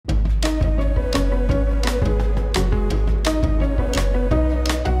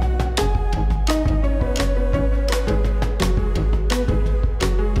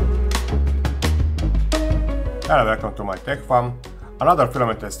Hello, welcome to my Tech Farm. Another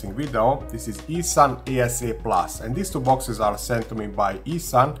filament testing video. This is eSun ASA+, and these two boxes are sent to me by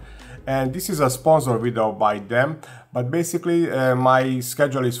eSun, and this is a sponsor video by them. But basically my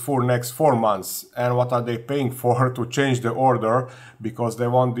schedule is for next 4 months, and what are they paying for? To change the order, because they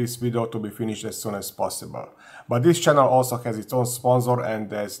want this video to be finished as soon as possible. But this channel also has its own sponsor, and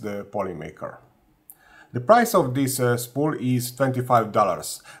that's the polymaker. The price of this spool is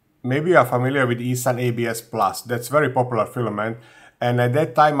 $25. Maybe you are familiar with eSun ABS+. That's very popular filament, and at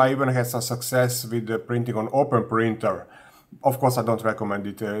that time I even had some success with the printing on open printer. Of course, I don't recommend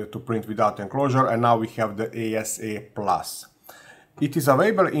it to print without enclosure, and now we have the ASA+. It is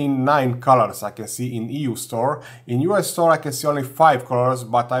available in 9 colors, I can see in EU store. In US store I can see only 5 colors,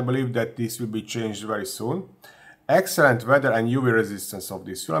 but I believe that this will be changed very soon. Excellent weather and UV resistance of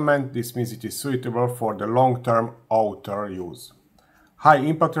this filament. This means it is suitable for the long-term outer use. High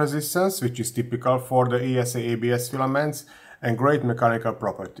impact resistance, which is typical for the ASA ABS filaments, and great mechanical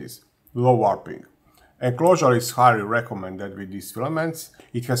properties. Low warping. Enclosure is highly recommended with these filaments.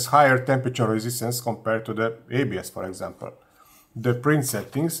 It has higher temperature resistance compared to the ABS, for example. The print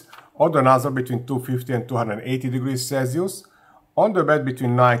settings: on the nozzle between 250 and 280 degrees Celsius, on the bed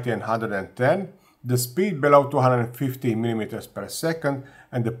between 90 and 110, the speed below 250 mm per second,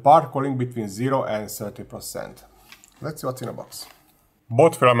 and the part cooling between 0 and 30%. Let's see what's in the box.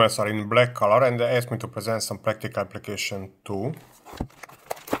 Both filaments are in black color, and they asked me to present some practical application too.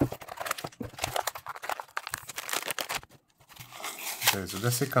 There is the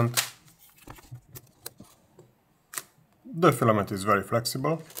desiccant. The filament is very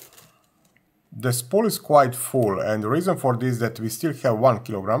flexible. The spool is quite full, and the reason for this is that we still have 1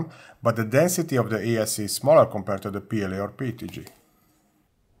 kg, but the density of the ASA is smaller compared to the PLA or PETG.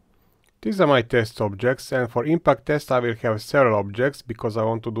 These are my test objects, and for impact test I will have several objects because I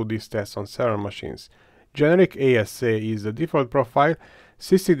want to do this test on several machines. Generic ASA is the default profile,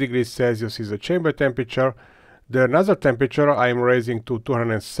 60 degrees Celsius is the chamber temperature, the nozzle temperature I am raising to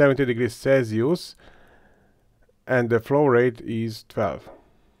 270 degrees Celsius, and the flow rate is 12.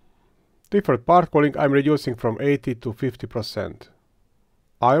 Default part cooling I am reducing from 80 to 50%.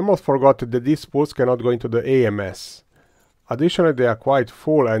 I almost forgot that these spools cannot go into the AMS. Additionally, they are quite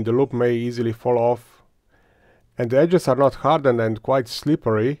full and the loop may easily fall off, and the edges are not hardened and quite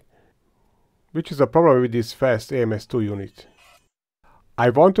slippery, which is a problem with this fast AMS2 unit. I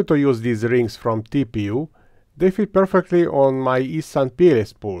wanted to use these rings from TPU. They fit perfectly on my eSun PLA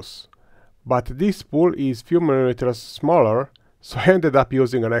spools, but this spool is few millimeters smaller, so I ended up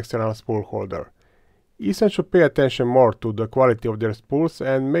using an external spool holder. eSun should pay attention more to the quality of their spools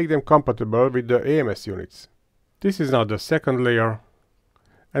and make them compatible with the AMS units. This is now the second layer,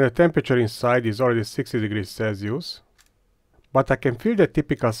 and the temperature inside is already 60 degrees Celsius. But I can feel the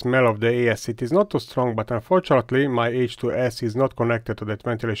typical smell of the AS. It is not too strong, but unfortunately my H2S is not connected to that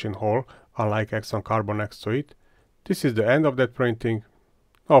ventilation hole, unlike eSun carbon next to it. This is the end of that printing.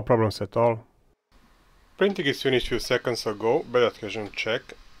 No problems at all. Printing is finished few seconds ago. Bed adhesion check.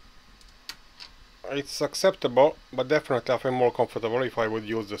 It's acceptable, but definitely I feel more comfortable if I would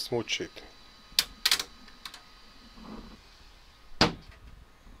use the smooth sheet.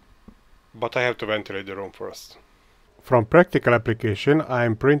 But I have to ventilate the room first. From practical application, I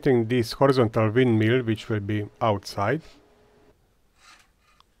am printing this horizontal windmill, which will be outside.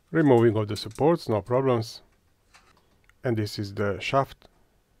 Removing of the supports, no problems. And this is the shaft.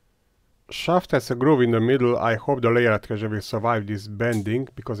 Shaft has a groove in the middle. I hope the layer adhesion will survive this bending,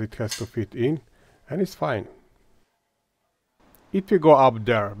 because it has to fit in, and it's fine. It will go up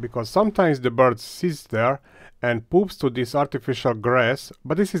there, because sometimes the bird sits there and poops to this artificial grass,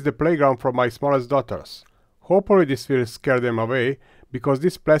 but this is the playground for my smallest daughters. Hopefully this will scare them away, because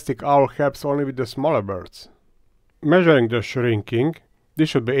this plastic owl helps only with the smaller birds. Measuring the shrinking, this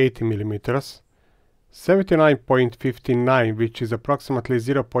should be 80 mm, 79.59, which is approximately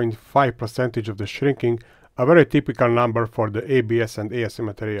 0.5% of the shrinking, a very typical number for the ABS and ASA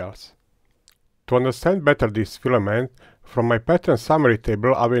materials. To understand better this filament, from my pattern summary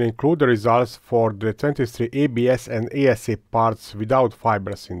table I will include the results for the 23 ABS and ASA parts without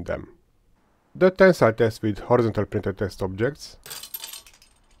fibers in them. The tensile test with horizontal printed test objects.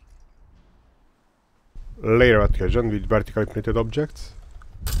 Layer adhesion with vertically printed objects.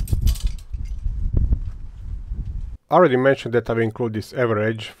 I already mentioned that I will include this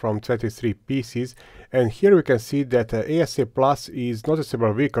average from 23 pieces, and here we can see that ASA Plus is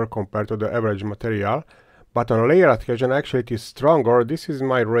noticeably weaker compared to the average material, but on layer adhesion actually it is stronger. This is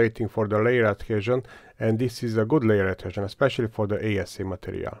my rating for the layer adhesion, and this is a good layer adhesion, especially for the ASA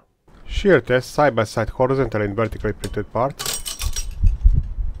material. Shear test side by side horizontal and vertically printed parts.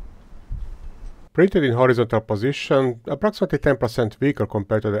 Printed in horizontal position, approximately 10% weaker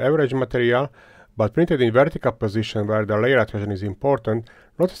compared to the average material, but printed in vertical position where the layer adhesion is important,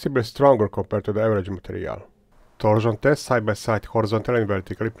 noticeably stronger compared to the average material. Torsion test side by side horizontally and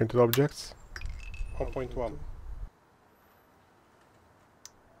vertically printed objects. 1.1.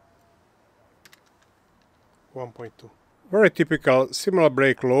 1.2. Very typical, similar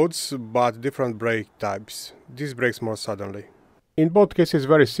brake loads, but different brake types. This brakes more suddenly. In both cases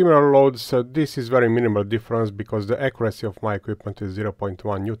very similar loads, this is very minimal difference because the accuracy of my equipment is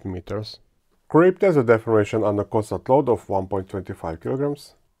 0.1 Newton meters. Creep test the deformation under constant load of 1.25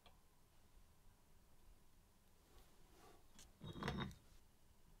 kilograms.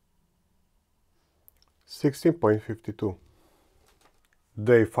 (16.52).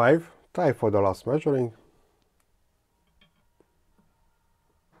 Day 5, time for the last measuring.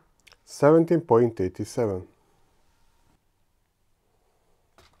 17.87.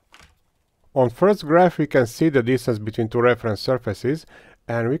 On first graph we can see the distance between two reference surfaces,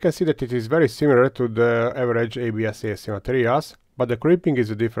 and we can see that it is very similar to the average ABS ASA materials, but the creeping is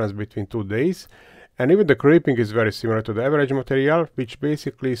the difference between 2 days, and even the creeping is very similar to the average material, which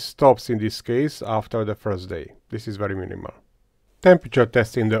basically stops in this case after the first day. This is very minimal. Temperature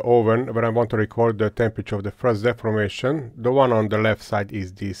test in the oven, where I want to record the temperature of the first deformation. The one on the left side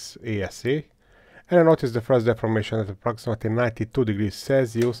is this ASA, and I notice the first deformation at approximately 92 degrees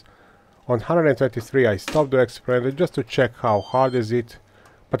Celsius. On 123 I stopped the experiment just to check how hard is it,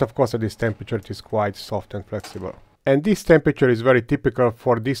 but of course at this temperature it is quite soft and flexible. And this temperature is very typical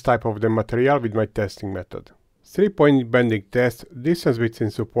for this type of the material with my testing method. 3-point bending test, distance between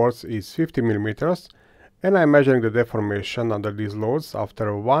supports is 50 mm, and I am measuring the deformation under these loads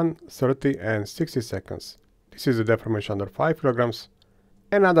after 1, 30 and 60 seconds. This is the deformation under 5 kg,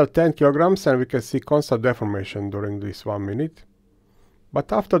 another 10 kg, and we can see constant deformation during this 1 minute.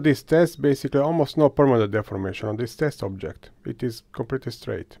 But after this test, basically almost no permanent deformation on this test object. It is completely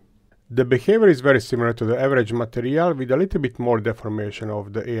straight. The behavior is very similar to the average material with a little bit more deformation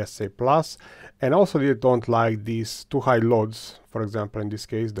of the ASA Plus, and also they don't like these too high loads, for example in this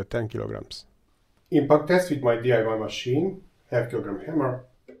case the 10 kg. Impact test with my DIY machine, half kilogram hammer,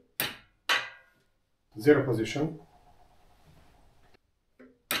 0 position,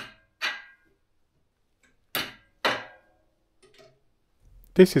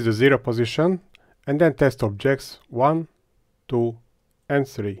 this is the 0 position, and then test objects 1, 2 and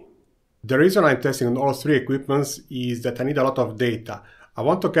 3. The reason I'm testing on all 3 equipments is that I need a lot of data. I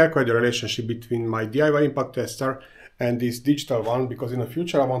want to calculate the relationship between my DIY impact tester and this digital one, because in the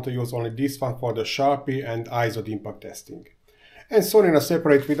future I want to use only this one for the Sharpie and ISO impact testing. And soon in a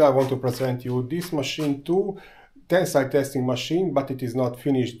separate video I want to present you this machine too, Tensile testing machine, but it is not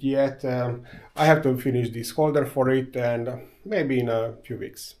finished yet. I have to finish this holder for it, and maybe in a few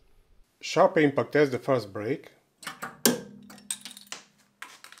weeks. Sharpie impact test, the first break.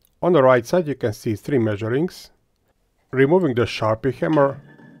 On the right side you can see 3 measurings. Removing the Sharpie hammer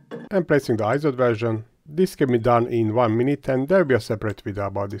and placing the ISO version. This can be done in 1 minute, and there will be a separate video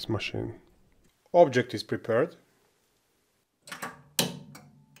about this machine. Object is prepared.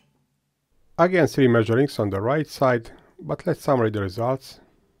 Again 3 measurings on the right side, but let's summarize the results.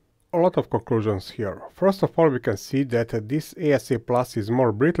 A lot of conclusions here. First of all, we can see that this ASA Plus is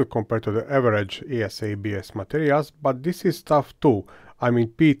more brittle compared to the average ASA ABS materials, but this is tough too. I mean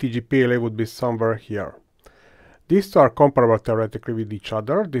PETG PLA would be somewhere here. These two are comparable theoretically with each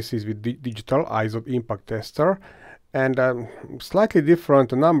other. This is with digital ISO impact tester, and slightly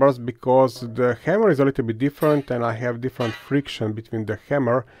different numbers because the hammer is a little bit different, and I have different friction between the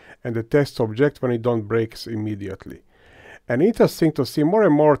hammer and the test object when it don't breaks immediately. And interesting to see, more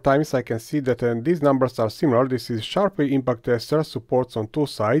and more times I can see that these numbers are similar. This is Sharpie impact tester, supports on 2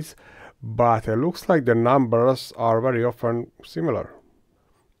 sides, but it looks like the numbers are very often similar.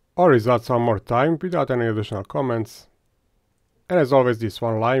 Our results one more time without any additional comments. And as always, this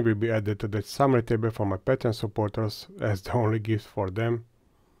one line will be added to the summary table for my Patreon supporters as the only gift for them.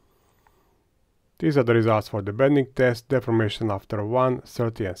 These are the results for the bending test, deformation after 1,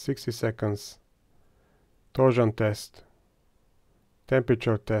 30 and 60 seconds, torsion test,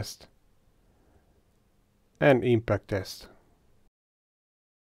 temperature test, and impact test.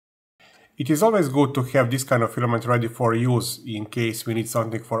 It is always good to have this kind of filament ready for use in case we need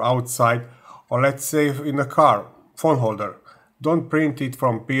something for outside, or let's say in the car, phone holder. Don't print it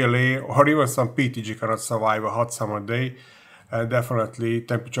from PLA, or even some PETG cannot survive a hot summer day. Definitely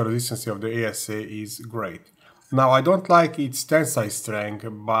temperature resistance of the ASA is great. Now I don't like its tensile strength,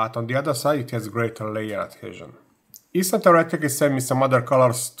 but on the other side it has greater layer adhesion. eSun theoretically sent me some other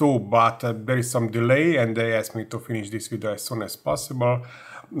colors too, but there is some delay and they asked me to finish this video as soon as possible.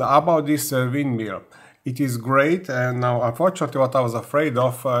 Now about this windmill. It is great, and now unfortunately what I was afraid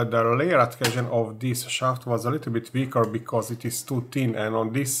of, the layer adhesion of this shaft was a little bit weaker because it is too thin, and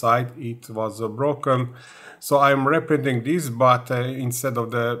on this side it was broken. So I'm reprinting this, but instead of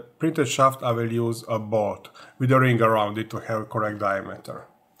the printed shaft I will use a bolt with a ring around it to have correct diameter.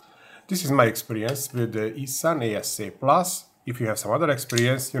 This is my experience with the eSun ASA Plus. If you have some other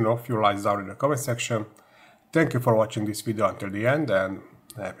experience, few lines down in the comment section. Thank you for watching this video until the end, and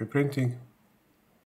happy printing!